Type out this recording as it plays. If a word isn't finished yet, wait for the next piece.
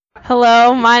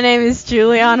Hello, my name is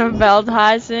Juliana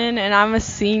Veldhuizen, and I'm a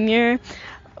senior.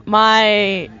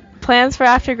 My plans for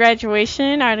after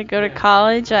graduation are to go to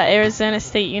college at Arizona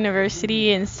State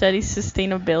University and study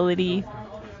sustainability.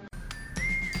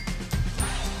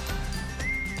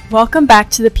 Welcome back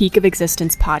to the Peak of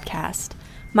Existence podcast.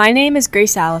 My name is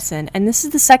Grace Allison, and this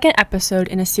is the second episode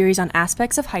in a series on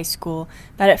aspects of high school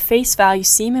that at face value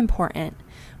seem important,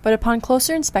 but upon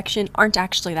closer inspection aren't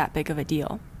actually that big of a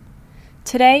deal.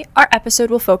 Today, our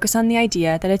episode will focus on the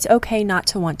idea that it's okay not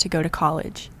to want to go to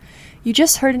college. You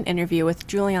just heard an interview with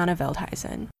Juliana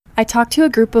Veldhuizen. I talked to a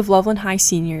group of Loveland High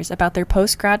seniors about their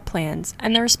post-grad plans,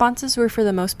 and their responses were for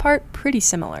the most part pretty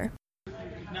similar.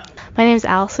 My name is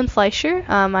Allison Fleischer.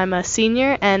 I'm a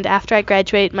senior, and after I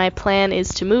graduate, my plan is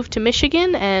to move to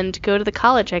Michigan and go to the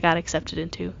college I got accepted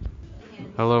into.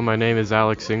 Hello, my name is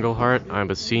Alex Engelhart.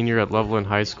 I'm a senior at Loveland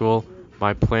High School.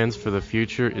 My plans for the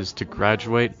future is to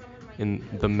graduate in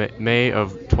the May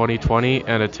of 2020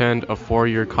 and attend a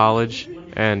 4-year college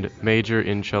and major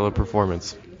in cello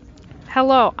performance.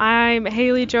 Hello, I'm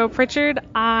Haley Jo Pritchard.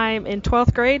 I'm in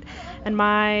 12th grade, and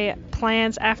my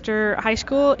plans after high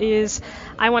school is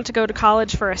I want to go to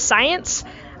college for a science.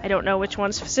 I don't know which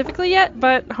one specifically yet,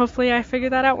 but hopefully I figure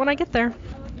that out when I get there.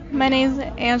 My name is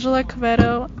Angela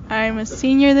Covetto. I'm a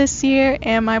senior this year,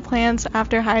 and my plans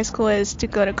after high school is to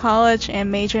go to college and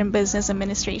major in business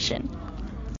administration.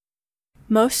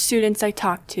 Most students I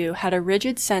talked to had a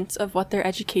rigid sense of what their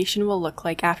education will look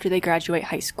like after they graduate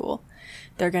high school.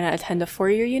 They're going to attend a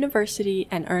 4-year university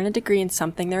and earn a degree in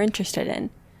something they're interested in.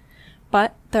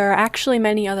 But there are actually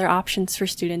many other options for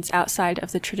students outside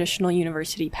of the traditional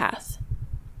university path.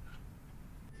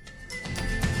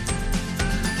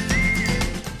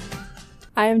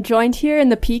 I am joined here in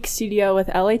the Peak studio with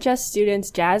LHS students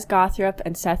Jazz Gothrop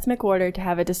and Seth McWhorter to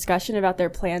have a discussion about their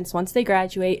plans once they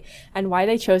graduate and why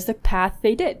they chose the path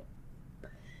they did.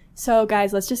 So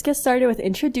guys, let's just get started with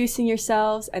introducing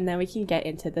yourselves and then we can get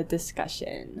into the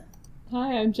discussion.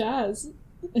 Hi, I'm Jazz,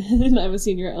 and I'm a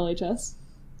senior at LHS.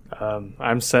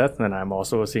 I'm Seth, and I'm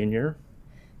also a senior.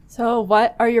 So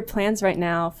what are your plans right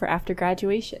now for after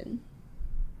graduation?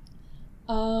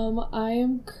 I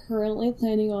am currently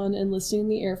planning on enlisting in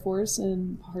the Air Force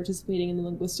and participating in the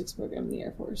linguistics program in the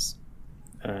Air Force.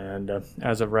 And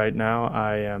as of right now,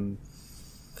 I am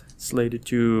slated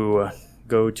to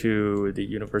go to the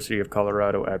University of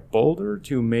Colorado at Boulder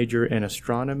to major in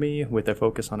astronomy with a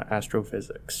focus on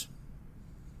astrophysics.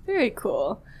 Very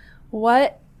cool.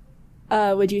 What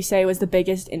would you say was the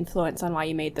biggest influence on why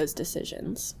you made those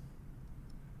decisions?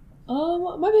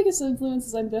 My biggest influence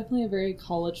is I'm definitely a very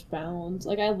college-bound.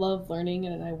 Like, I love learning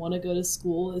and I want to go to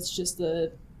school. It's just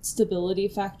the stability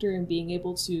factor in being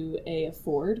able to, A,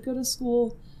 afford to go to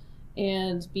school,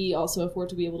 and B, also afford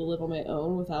to be able to live on my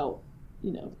own without,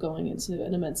 going into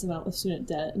an immense amount of student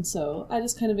debt. And so I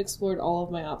just kind of explored all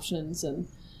of my options, and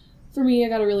for me, I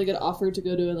got a really good offer to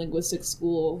go to a linguistics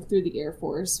school through the Air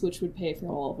Force, which would pay for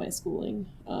all of my schooling,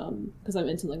 because I'm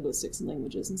into linguistics and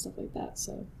languages and stuff like that,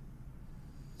 so...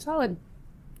 Solid.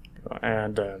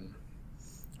 And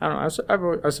I don't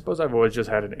know. I suppose I've always just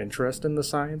had an interest in the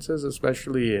sciences,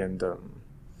 especially in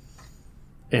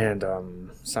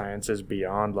sciences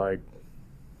beyond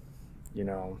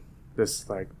this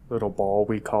little ball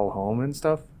we call home and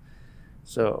stuff.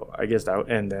 So I guess that.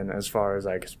 And then as far as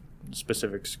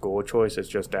specific school choice, it's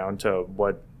just down to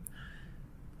what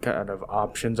kind of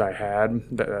options I had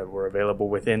that were available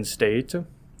within state,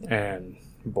 and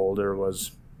Boulder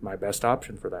was my best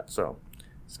option for that, so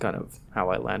it's kind of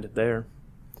how I landed there.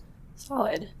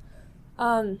 Solid.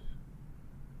 Do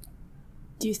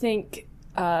you think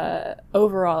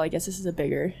overall, I guess this is a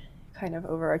bigger kind of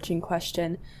overarching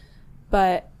question,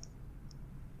 but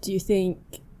do you think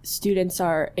students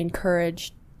are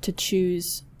encouraged to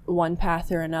choose one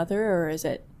path or another, or is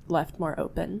it left more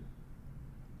open?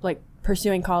 Like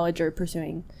pursuing college or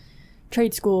pursuing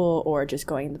trade school or just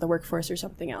going into the workforce or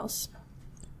something else?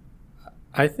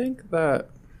 I think that,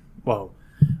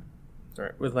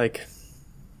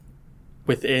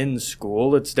 within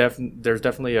school, there's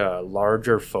definitely a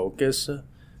larger focus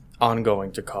on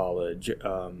going to college.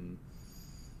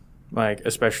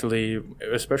 Especially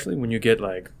when you get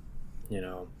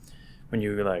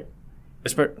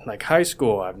high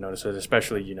school, I've noticed it,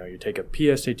 especially, you take a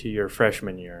PSAT your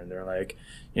freshman year and they're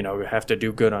you have to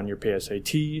do good on your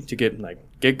PSAT to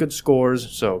get good scores,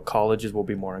 so colleges will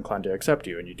be more inclined to accept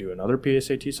you. And you do another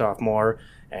PSAT sophomore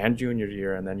and junior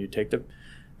year, and then you take the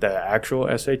actual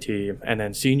SAT, and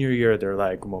then senior year they're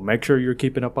well, make sure you're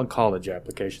keeping up on college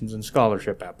applications and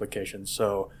scholarship applications.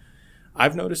 So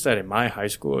I've noticed that in my high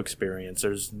school experience,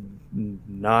 there's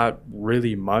not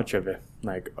really much of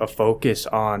a focus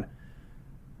on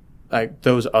like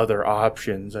those other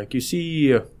options. Like you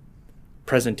see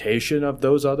presentation of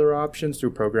those other options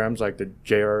through programs like the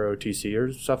JROTC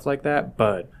or stuff like that,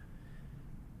 but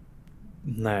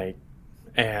like,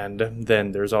 and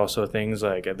then there's also things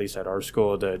like, at least at our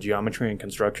school, the geometry and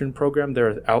construction program. There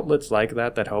are outlets like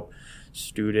that help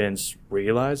students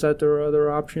realize that there are other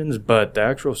options, but the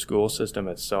actual school system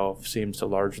itself seems to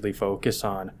largely focus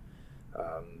on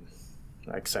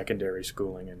like secondary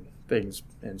schooling and things,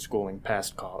 and schooling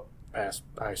past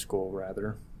high school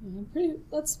rather.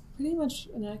 That's pretty much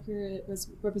an accurate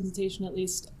representation, at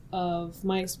least, of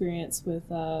my experience with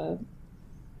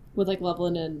like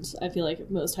Loveland, and I feel like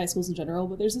most high schools in general.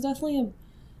 But there's definitely a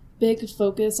big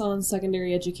focus on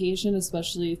secondary education,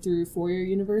 especially through four-year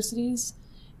universities.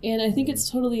 And I think it's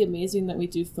totally amazing that we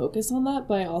do focus on that,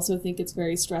 but I also think it's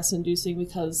very stress-inducing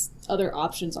because other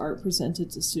options aren't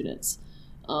presented to students.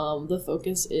 The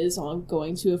focus is on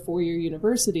going to a four-year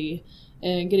university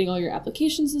and getting all your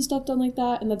applications and stuff done like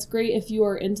that, and that's great if you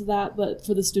are into that, but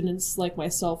for the students like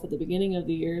myself at the beginning of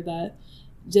the year that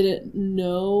didn't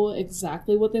know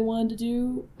exactly what they wanted to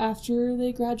do after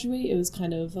they graduate, it was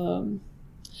kind of a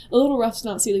little rough to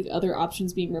not see like other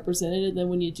options being represented, and then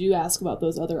when you do ask about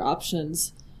those other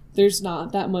options, there's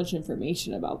not that much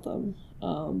information about them.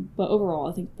 But overall,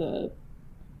 I think the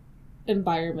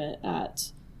environment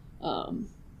at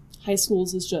high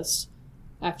schools is just,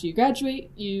 after you graduate,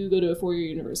 you go to a four-year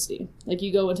university. Like,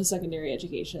 you go into secondary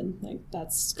education. Like,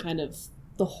 that's kind of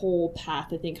the whole path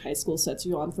I think high school sets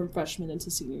you on from freshman into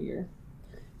senior year.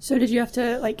 So did you have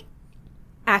to, like,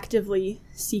 actively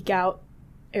seek out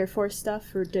Air Force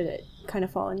stuff, or did it kind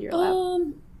of fall into your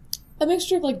lap? A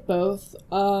mixture of, like, both.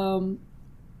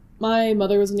 My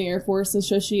mother was in the Air Force, and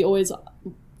so she always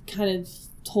kind of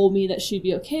told me that she'd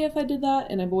be okay if I did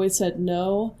that, and I've always said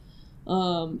no.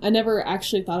 I never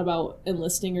actually thought about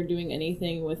enlisting or doing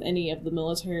anything with any of the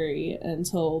military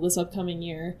until this upcoming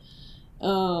year.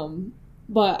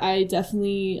 But I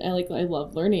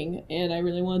love learning, and I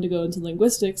really wanted to go into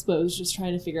linguistics, but I was just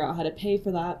trying to figure out how to pay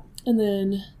for that. And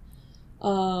then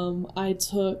I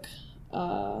took,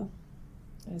 I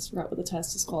just forgot what the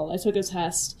test is called. I took a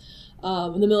test,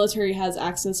 and the military has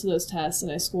access to those tests,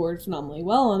 and I scored phenomenally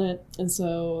well on it. And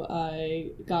so I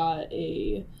got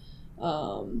a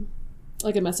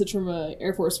message from an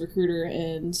Air Force recruiter,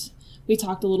 and we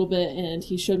talked a little bit, and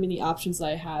he showed me the options that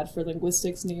I had for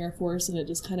linguistics in the Air Force, and it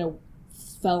just kind of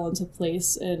fell into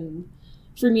place, and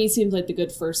for me it seemed like the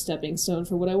good first stepping stone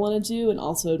for what I want to do, and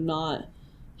also not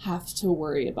have to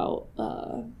worry about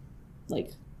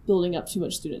like building up too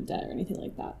much student debt or anything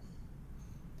like that.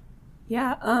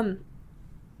 Yeah.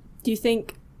 Do you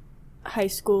think high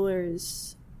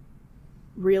schoolers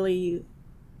really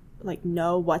like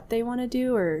know what they want to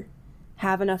do, or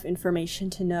have enough information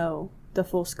to know the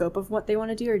full scope of what they want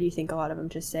to do? Or do you think a lot of them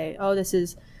just say, oh, this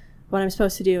is what I'm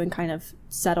supposed to do, and kind of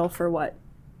settle for what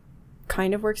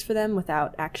kind of works for them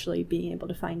without actually being able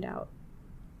to find out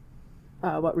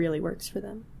what really works for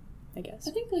them, I guess?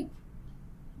 I think, like,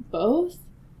 both.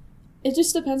 It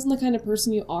just depends on the kind of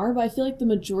person you are, but I feel like the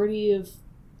majority of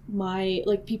my,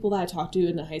 like, people that I talk to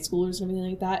in the high schoolers and everything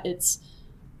like that, it's,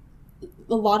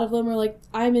 a lot of them are like,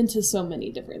 I'm into so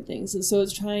many different things, and so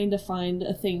it's trying to find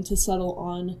a thing to settle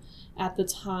on at the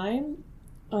time.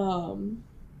 But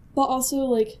also,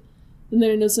 like, and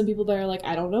then I know some people that are like,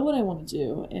 I don't know what I want to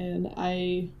do,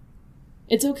 and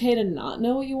it's okay to not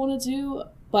know what you want to do,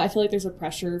 but I feel like there's a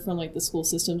pressure from, like, the school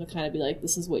system to kind of be like,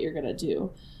 this is what you're gonna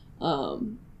do.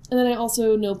 And then I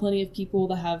also know plenty of people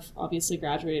that have obviously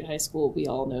graduated high school. We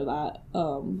all know that,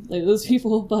 like, those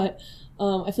people, but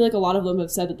I feel like a lot of them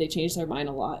have said that they changed their mind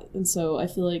a lot. And so I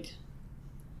feel like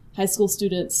high school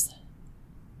students,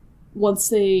 once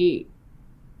they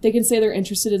can say they're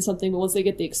interested in something, but once they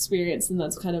get the experience, then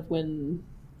that's kind of when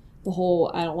the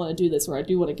whole, I don't want to do this, or I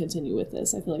do want to continue with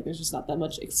this. I feel like there's just not that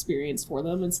much experience for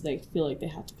them, and so they feel like they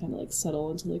have to kind of, like,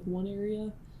 settle into, like, one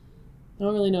area. I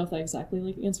don't really know if that exactly,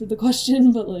 like, answered the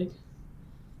question, but, like,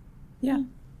 yeah.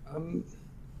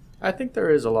 I think there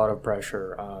is a lot of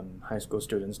pressure on high school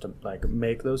students to, like,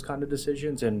 make those kind of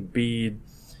decisions and be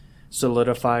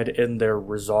solidified in their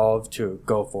resolve to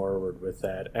go forward with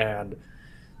that. And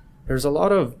there's a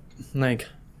lot of, like,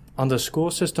 on the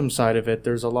school system side of it,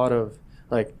 there's a lot of,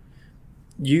 like,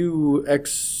 you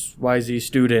XYZ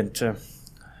student,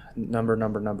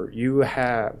 number, you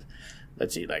have,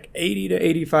 let's see, like 80 to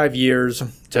 85 years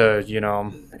to, you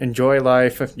know, enjoy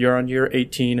life. If you're on year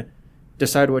 18,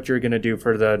 decide what you're going to do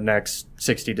for the next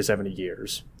 60 to 70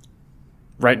 years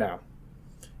right now.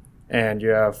 And you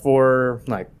have 4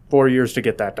 4 years to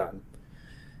get that done.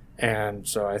 And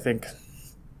so I think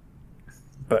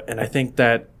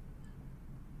that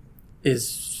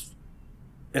is,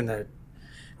 and that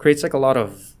creates like a lot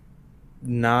of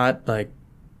not like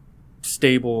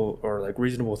stable or like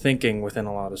reasonable thinking within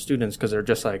a lot of students, because they're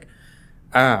just like,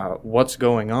 what's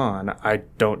going on? I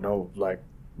don't know like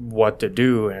what to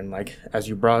do. And like, as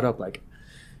you brought up like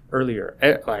earlier,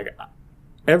 like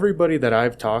everybody that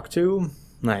I've talked to,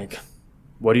 like,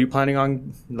 what are you planning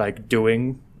on like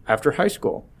doing after high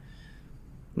school?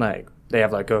 Like, they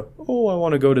have like I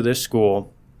want to go to this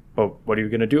school, but what are you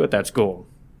going to do at that school?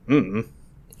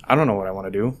 I don't know what I want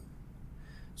to do.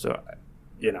 So,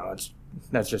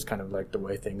 that's just kind of like the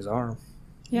way things are.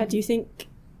 Yeah, do you think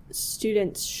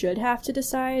students should have to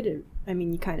decide? I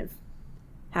mean, you kind of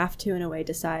have to, in a way,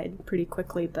 decide pretty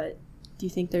quickly, but do you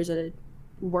think there's a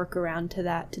workaround to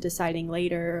that, to deciding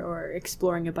later or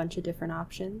exploring a bunch of different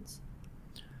options?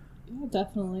 Yeah,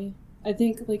 definitely. I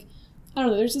think, like, I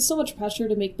don't know, there's just so much pressure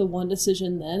to make the one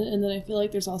decision then, and then I feel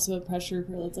like there's also a pressure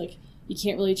where it's like, you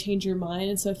can't really change your mind,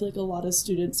 and so I feel like a lot of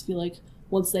students feel like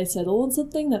once they settle on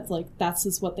something, that's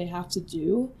just what they have to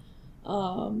do.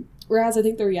 Whereas I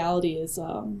think the reality is,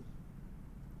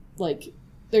 like,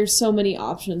 there's so many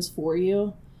options for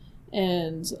you,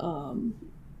 and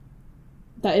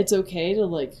that it's okay to,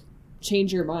 like,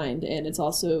 change your mind, and it's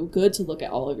also good to look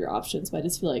at all of your options, but I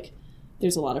just feel like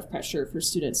there's a lot of pressure for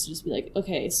students to just be like,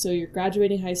 okay, so you're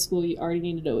graduating high school, you already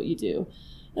need to know what you do.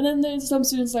 And then there's some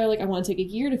students that are like, I want to take a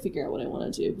year to figure out what I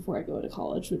want to do before I go to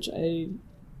college, which I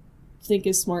think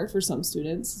is smart for some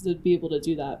students to be able to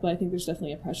do that. But I think there's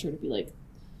definitely a pressure to be like,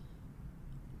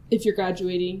 if you're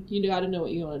graduating, you got to know what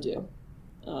you want to do,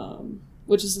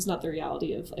 which is just not the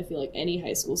reality of, I feel like, any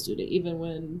high school student. Even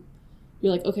when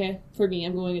you're like, okay, for me,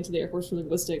 I'm going into the Air Force for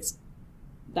linguistics,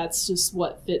 that's just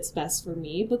what fits best for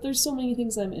me. But there's so many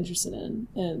things I'm interested in,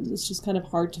 and it's just kind of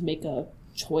hard to make a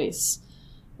choice.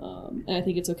 And I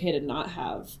think it's okay to not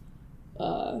have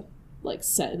like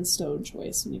set in stone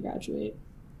choice when you graduate.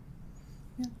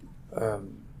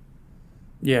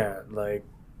 Yeah, like,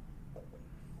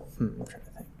 I'm trying to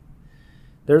think.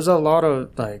 There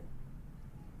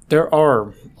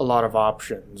are a lot of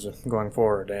options going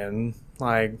forward, and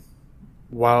like,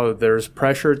 while there's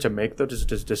pressure to make those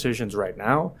decisions right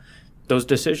now, those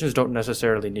decisions don't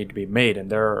necessarily need to be made, and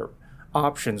there are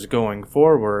options going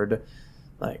forward.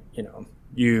 Like,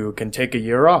 you can take a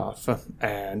year off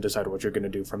and decide what you're going to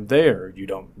do from there.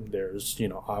 There's,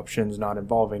 options not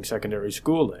involving secondary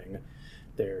schooling.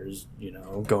 There's,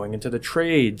 going into the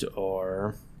trades,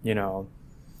 or, there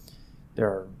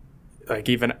are, like,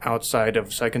 even outside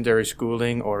of secondary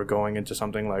schooling or going into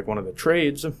something like one of the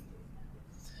trades,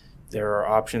 there are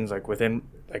options like within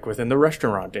the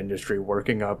restaurant industry,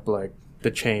 working up like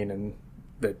the chain of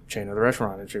the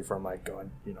restaurant industry, from like going,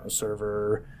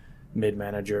 server,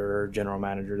 mid-manager, general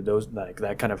manager, those, like,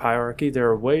 that kind of hierarchy. There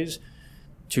are ways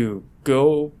to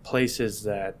go places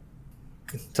to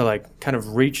like kind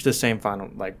of reach the same final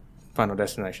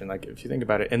destination. Like, if you think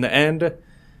about it, in the end,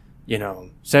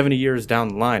 70 years down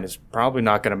the line, it's probably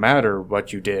not going to matter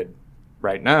what you did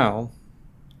right now.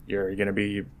 You're going to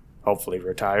be hopefully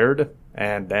retired,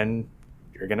 and then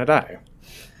you're going to die.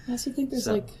 I also think there's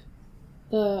like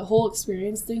the whole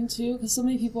experience thing too, because so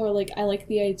many people are like, I like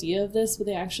the idea of this, but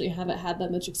they actually haven't had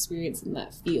that much experience in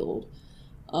that field.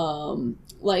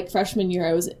 Like, freshman year,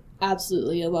 I was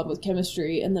absolutely in love with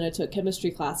chemistry, and then I took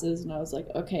chemistry classes, and I was like,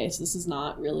 okay, so this is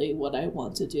not really what I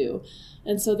want to do.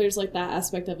 And so there's like that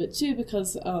aspect of it too,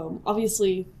 because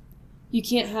obviously you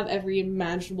can't have every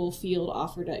imaginable field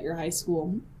offered at your high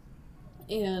school,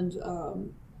 and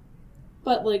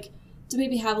but like, to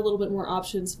maybe have a little bit more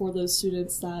options for those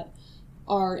students that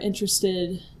are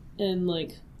interested in,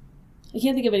 like, I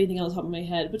can't think of anything on the top of my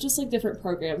head, but just like different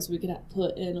programs we could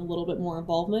put in a little bit more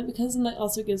involvement, because then that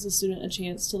also gives the student a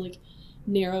chance to like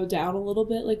narrow down a little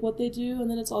bit like what they do.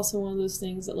 And then it's also one of those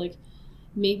things that, like,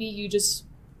 maybe you just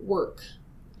work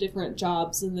different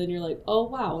jobs, and then you're like, oh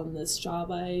wow, in this job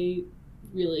I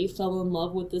really fell in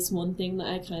love with this one thing that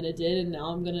I kind of did, and now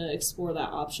I'm going to explore that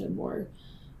option more.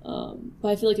 But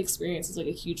I feel like experience is like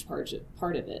a huge part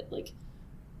of it. Like,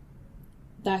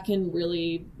 that can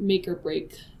really make or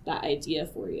break that idea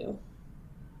for you.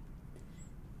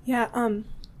 Yeah,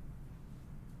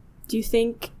 do you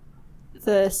think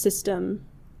the system,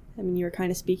 I mean, you were kind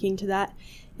of speaking to that,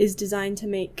 is designed to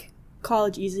make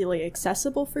college easily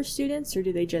accessible for students, or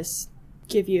do they just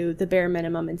give you the bare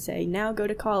minimum and say, now go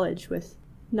to college, with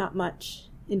not much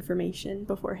information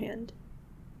beforehand?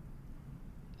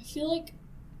 I feel like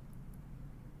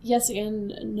yes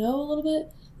and no a little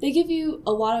bit. they give you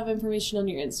a lot of information on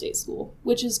your in-state school,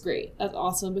 which is great. That's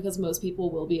awesome because most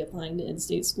people will be applying to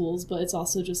in-state schools, but it's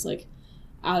also just like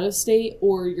out of state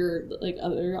or your like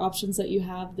other options that you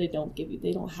have, they don't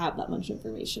have that much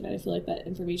information. And I feel like that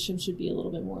information should be a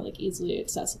little bit more like easily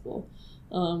accessible.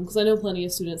 Because I know plenty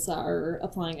of students that are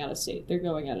applying out of state, they're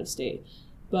going out of state,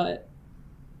 but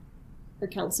our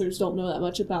counselors don't know that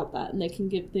much about that, and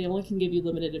they only can give you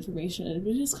limited information. And it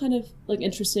was just kind of like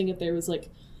interesting if there was like,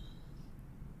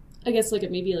 I guess like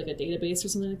maybe like a database or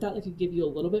something like that could give you a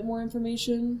little bit more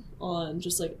information on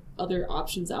just like other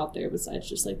options out there besides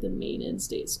just like the main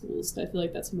in-state schools. I feel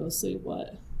like that's mostly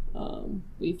what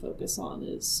we focus on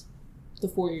is the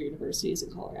four-year universities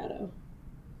in Colorado.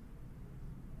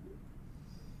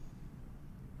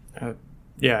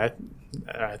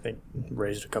 I think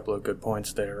raised a couple of good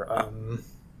points there.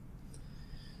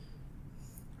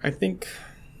 I think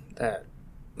that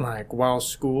like while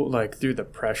school, like through the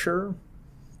pressure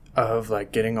of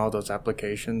like getting all those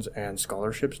applications and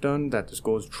scholarships done, that the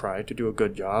schools try to do a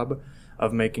good job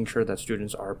of making sure that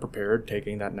students are prepared,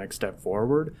 taking that next step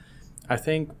forward. I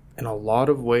think in a lot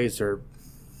of ways they're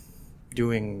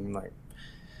doing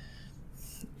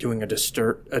a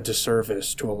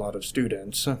disservice to a lot of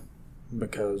students,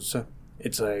 because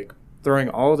it's like throwing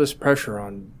all this pressure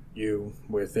on you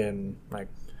within like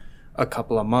a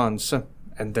couple of months,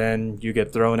 and then you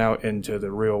get thrown out into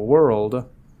the real world.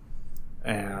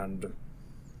 And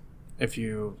if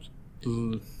you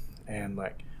and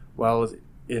like well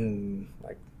in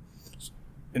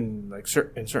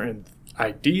certain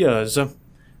ideas,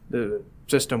 the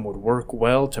system would work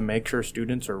well to make sure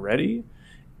students are ready.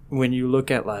 When you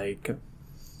look at like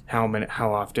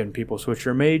how often people switch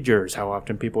their majors, how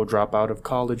often people drop out of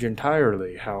college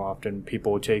entirely, how often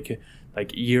people take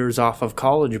like years off of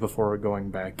college before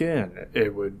going back in,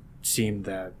 it would seem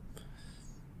that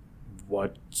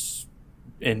what's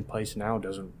in place now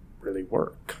doesn't really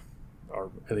work, or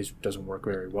at least doesn't work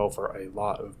very well for a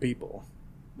lot of people.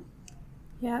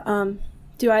 Yeah.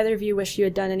 Do either of you wish you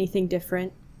had done anything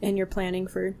different in your planning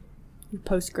for your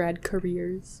post-grad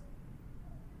careers?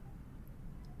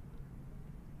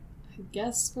 I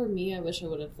guess for me, I wish I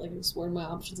would have like explored my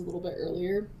options a little bit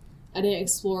earlier. I didn't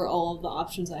explore all of the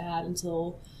options I had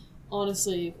until,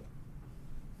 honestly,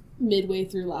 midway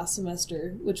through last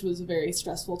semester, which was a very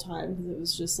stressful time because it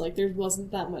was just like there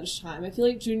wasn't that much time. I feel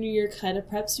like junior year kind of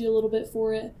preps you a little bit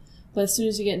for it, but as soon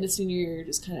as you get into senior year, you're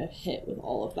just kind of hit with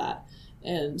all of that.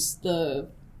 And the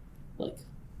like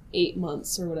 8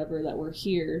 months or whatever that we're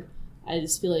here, I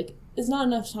just feel like it's not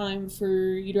enough time for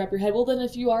you to wrap your head. Well, then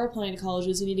if you are applying to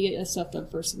colleges, you need to get your stuff done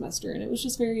first semester. And it was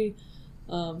just very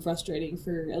frustrating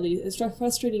it's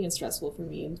frustrating and stressful for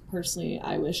me. And personally,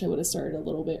 I wish I would have started a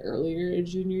little bit earlier in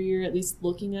junior year, at least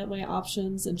looking at my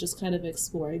options and just kind of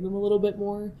exploring them a little bit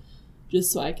more,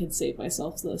 just so I could save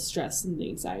myself the stress and the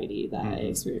anxiety that I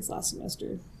experienced last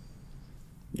semester.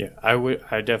 Yeah,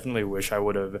 I definitely wish I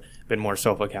would have been more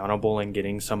self-accountable in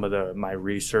getting some of my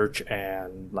research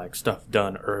and like stuff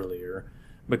done earlier,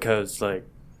 because like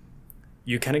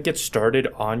you kind of get started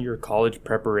on your college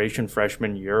preparation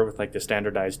freshman year with like the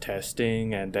standardized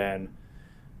testing, and then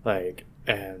like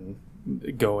and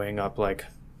going up like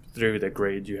through the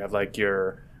grades, you have like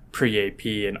your pre-AP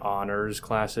and honors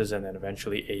classes, and then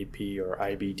eventually AP or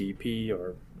IBDP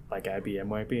or like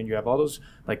IBMYP, and you have all those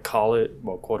like college,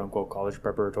 well, quote unquote college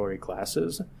preparatory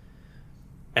classes,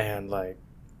 and like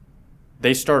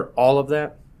they start all of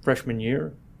that freshman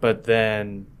year, but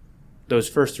then those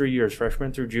first 3 years,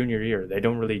 freshman through junior year, they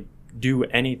don't really do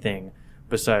anything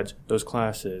besides those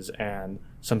classes and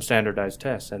some standardized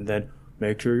tests, and then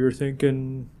make sure you're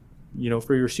thinking,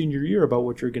 for your senior year about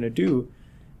what you're going to do.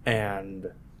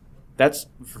 And that's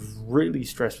really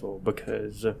stressful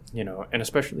because, and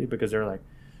especially because they're like,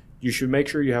 you should make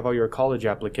sure you have all your college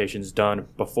applications done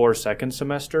before second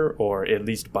semester, or at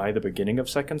least by the beginning of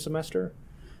second semester.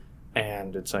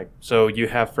 And it's like, so you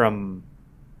have for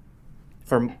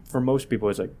most people,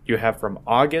 it's like you have from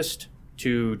August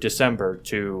to December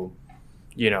to,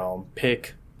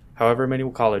 pick however many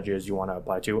colleges you want to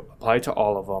apply to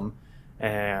all of them,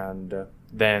 and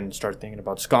then start thinking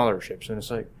about scholarships. And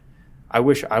it's like, I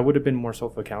wish I would have been more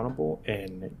self-accountable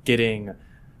in getting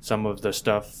some of the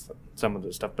stuff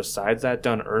besides that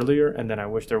done earlier, and then I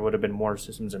wish there would have been more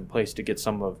systems in place to get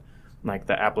some of like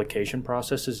the application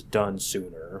processes done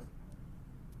sooner.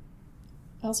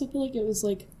 I also feel like it was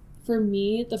like, for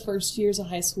me, the first years of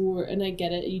high school, and I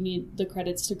get it, you need the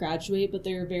credits to graduate, but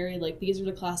they're very like, these are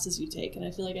the classes you take, and I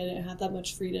feel like I didn't have that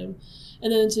much freedom.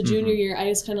 And then into junior year, I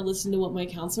just kind of listened to what my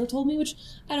counselor told me, which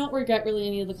I don't regret really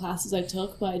any of the classes I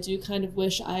took, but I do kind of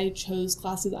wish I chose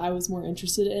classes I was more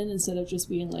interested in, instead of just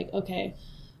being like, okay,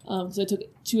 because I took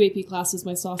 2 AP classes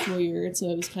my sophomore year, and so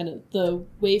it was kind of the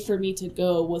way for me to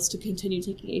go was to continue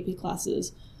taking AP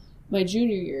classes my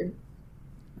junior year,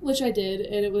 which I did,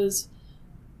 and it was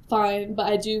fine, but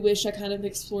I do wish I kind of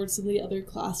explored some of the other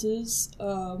classes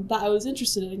that I was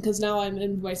interested in, because now I'm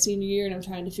in my senior year and I'm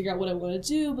trying to figure out what I want to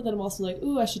do, but then I'm also like,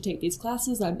 ooh, I should take these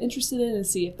classes I'm interested in and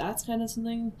see if that's kind of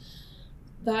something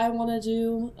that I want to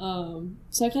do.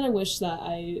 So I kind of wish that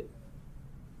I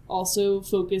also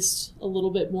focused a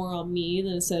little bit more on me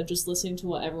than instead of just listening to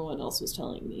what everyone else was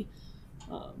telling me.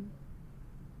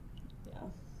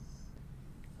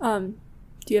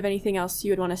 Do you have anything else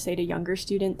you would want to say to younger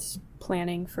students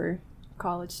planning for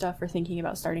college stuff or thinking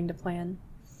about starting to plan?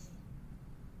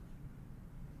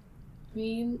 I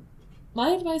mean, my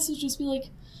advice would just be like,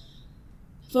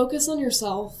 focus on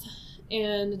yourself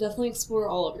and definitely explore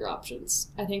all of your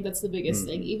options. I think that's the biggest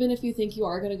thing. Even if you think you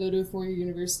are going to go to a 4-year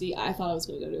university, I thought I was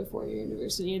going to go to a 4-year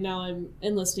university, and now I'm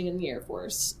enlisting in the Air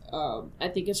Force. I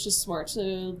think it's just smart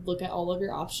to look at all of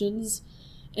your options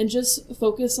and just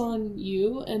focus on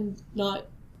you and not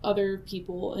other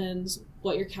people and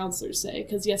what your counselors say.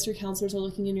 Because yes, your counselors are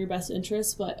looking in your best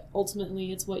interest, but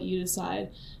ultimately it's what you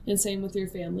decide. And same with your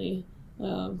family.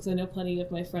 Because I know plenty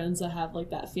of my friends that have like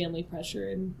that family pressure,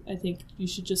 and I think you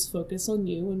should just focus on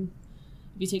you. And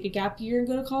if you take a gap year and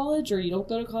go to college, or you don't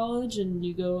go to college and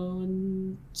you go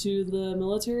into the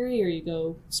military, or you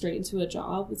go straight into a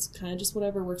job, it's kind of just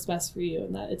whatever works best for you,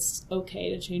 and that it's okay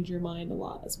to change your mind a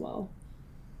lot as well.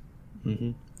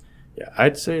 Mm-hmm. Yeah,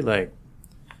 I'd say like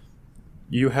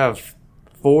you have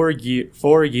 4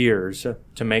 years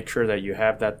to make sure that you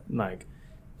have that, like,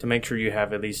 to make sure you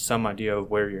have at least some idea of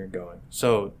where you're going.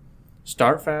 So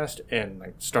start fast and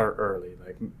like start early.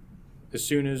 Like as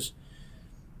soon as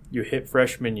you hit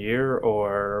freshman year,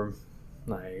 or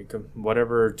like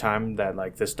whatever time that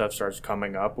like this stuff starts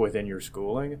coming up within your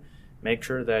schooling, make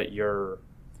sure that you're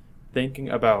thinking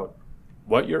about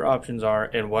what your options are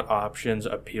and what options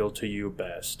appeal to you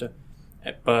best.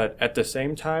 But at the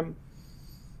same time,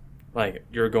 like,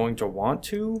 you're going to want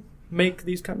to make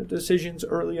these kind of decisions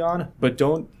early on, but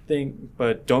don't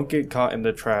get caught in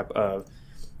the trap of,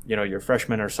 your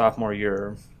freshman or sophomore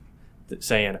year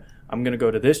saying, I'm going to go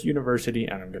to this university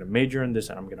and I'm going to major in this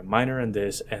and I'm going to minor in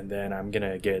this, and then I'm going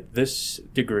to get this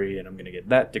degree and I'm going to get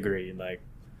that degree. Like,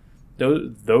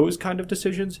 those kind of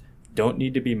decisions don't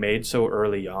need to be made so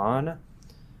early on.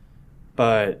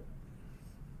 But,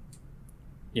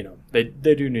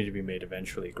 they do need to be made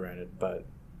eventually, granted, but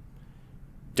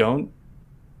don't,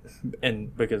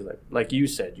 and because like you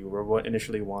said, you were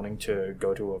initially wanting to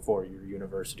go to a 4-year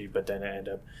university, but then end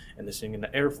up enlisting in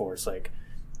the Air Force. Like,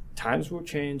 times will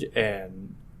change,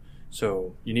 and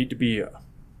so you need to be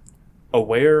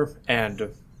aware and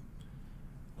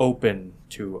open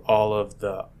to all of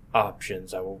the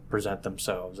options that will present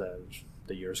themselves as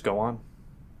the years go on.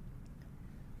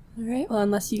 All right. Well,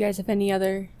 unless you guys have any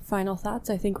other final thoughts,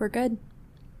 I think we're good.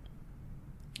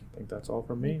 I think that's all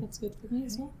from me. That's good for me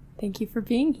as well. Thank you for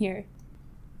being here.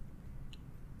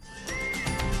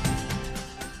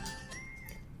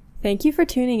 Thank you for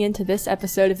tuning in to this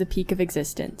episode of The Peak of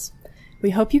Existence.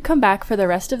 We hope you come back for the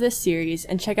rest of this series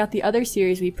and check out the other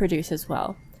series we produce as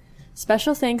well.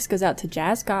 Special thanks goes out to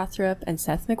Jazz Gothrop and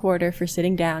Seth McWhorter for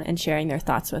sitting down and sharing their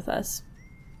thoughts with us.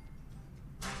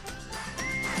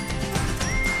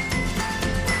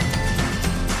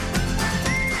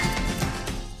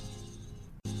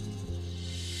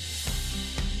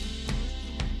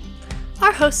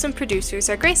 Our hosts and producers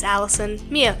are Grace Allison,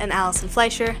 Mia and Allison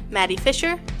Fleischer, Maddie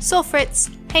Fisher, Sol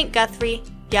Fritz, Hank Guthrie,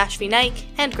 Yashvi Naik,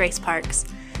 and Grace Parks.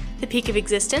 The Peak of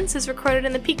Existence is recorded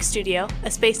in the Peak Studio,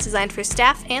 a space designed for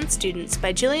staff and students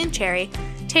by Jillian Cherry,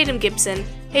 Tatum Gibson,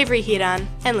 Avery Hiran,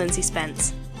 and Lindsay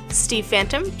Spence. Steve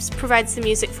Phantoms provides the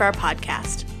music for our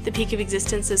podcast. The Peak of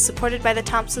Existence is supported by the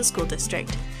Thompson School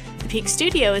District. The Peak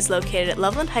Studio is located at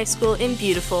Loveland High School in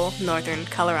beautiful northern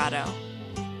Colorado.